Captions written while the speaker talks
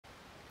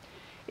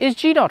Is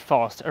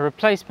G.fast a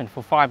replacement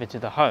for fibre to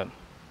the home?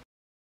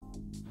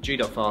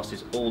 G.fast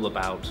is all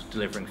about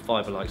delivering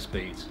fibre-like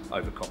speeds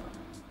over copper.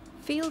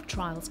 Field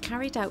trials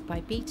carried out by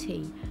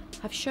BT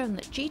have shown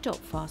that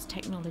G.fast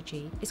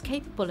technology is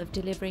capable of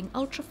delivering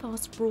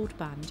ultra-fast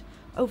broadband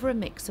over a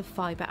mix of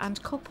fibre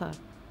and copper.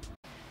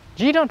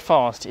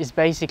 G.fast is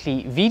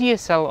basically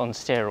VDSL on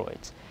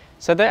steroids.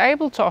 So they're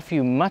able to offer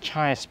you much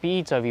higher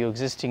speeds over your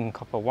existing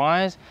copper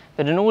wires,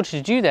 but in order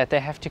to do that they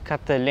have to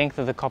cut the length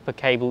of the copper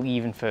cable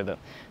even further.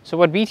 So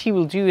what BT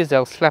will do is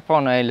they'll slap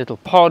on a little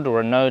pod or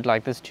a node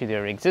like this to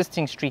their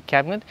existing street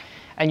cabinet,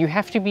 and you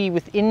have to be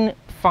within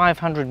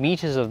 500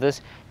 meters of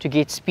this to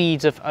get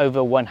speeds of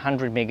over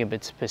 100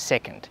 megabits per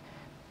second.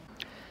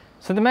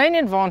 So the main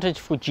advantage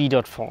for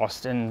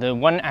G.fast, and the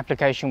one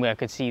application where I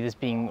could see this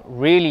being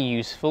really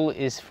useful,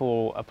 is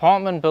for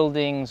apartment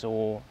buildings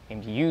or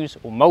MDUs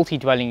or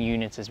multi-dwelling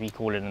units as we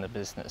call it in the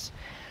business,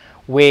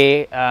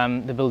 where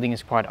the building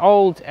is quite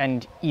old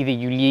and either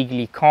you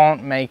legally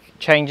can't make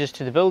changes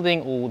to the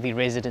building or the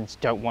residents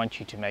don't want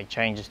you to make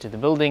changes to the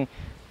building,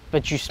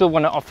 but you still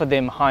want to offer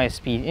them higher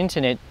speed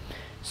internet.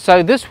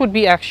 So this would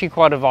be actually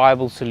quite a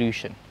viable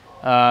solution.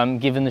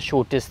 Given the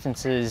short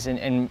distances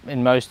in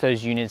most of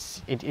those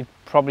units, it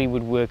probably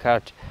would work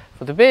out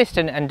for the best,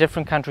 and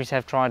different countries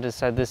have tried it,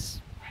 so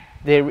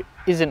there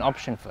is an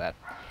option for that.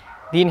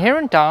 The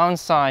inherent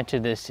downside to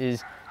this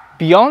is,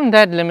 beyond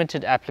that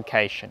limited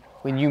application,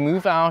 when you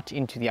move out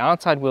into the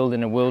outside world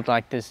in a world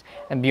like this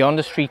and beyond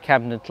a street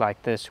cabinet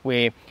like this,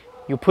 where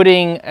you're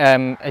putting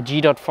a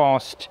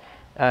G.fast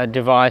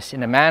device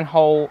in a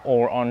manhole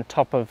or on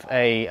top of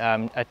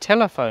a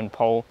telephone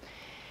pole,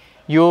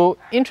 you're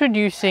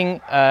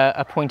introducing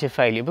a point of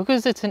failure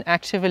because it's an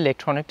active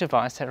electronic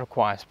device that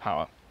requires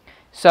power.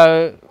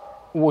 So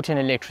water and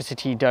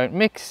electricity don't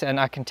mix, and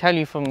I can tell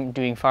you from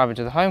doing fibre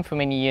to the home for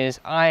many years,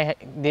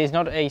 there's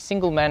not a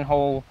single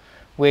manhole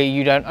where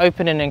you don't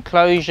open an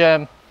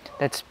enclosure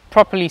that's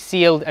properly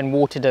sealed and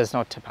water does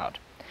not tip out.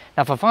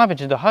 Now for fibre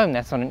to the home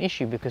that's not an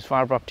issue because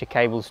fibre optic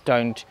cables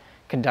don't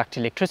conduct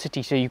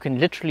electricity, so you can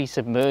literally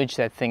submerge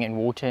that thing in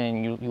water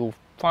and your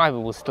fibre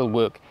will still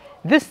work.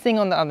 This thing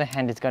on the other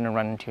hand is going to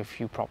run into a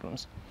few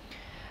problems.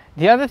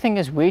 The other thing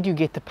is, where do you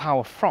get the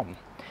power from?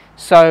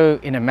 So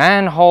in a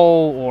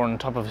manhole or on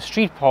top of a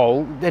street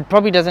pole, it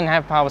probably doesn't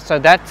have power, so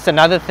that's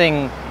another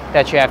thing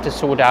that you have to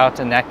sort out,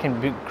 and that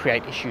can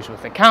create issues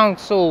with the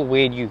council.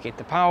 Where do you get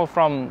the power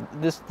from?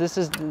 This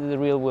is the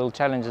real world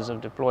challenges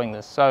of deploying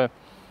this. So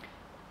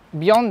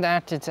beyond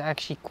that, it's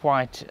actually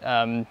quite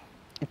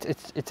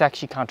it's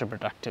actually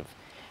counterproductive,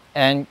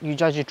 and you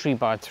judge a tree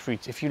by its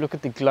fruits. If you look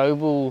at the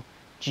global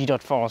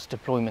G.fast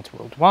deployments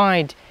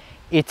worldwide,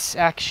 it's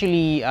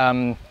actually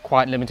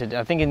quite limited.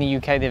 I think in the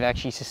UK they've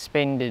actually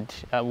suspended,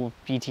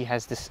 BT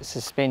has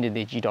suspended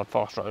their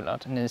G.fast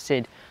rollout and has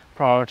said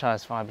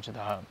prioritize fibre to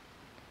the home.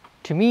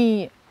 To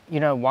me, you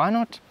know, why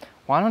not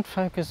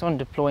focus on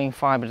deploying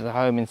fibre to the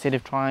home instead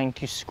of trying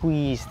to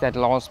squeeze that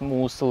last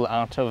morsel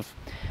out of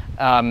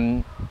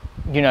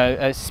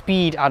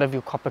speed out of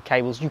your copper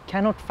cables? You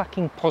cannot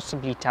fucking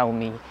possibly tell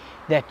me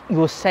that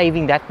you're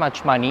saving that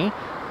much money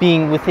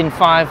being within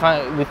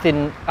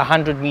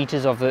 100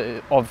 meters of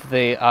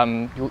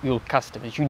your customers.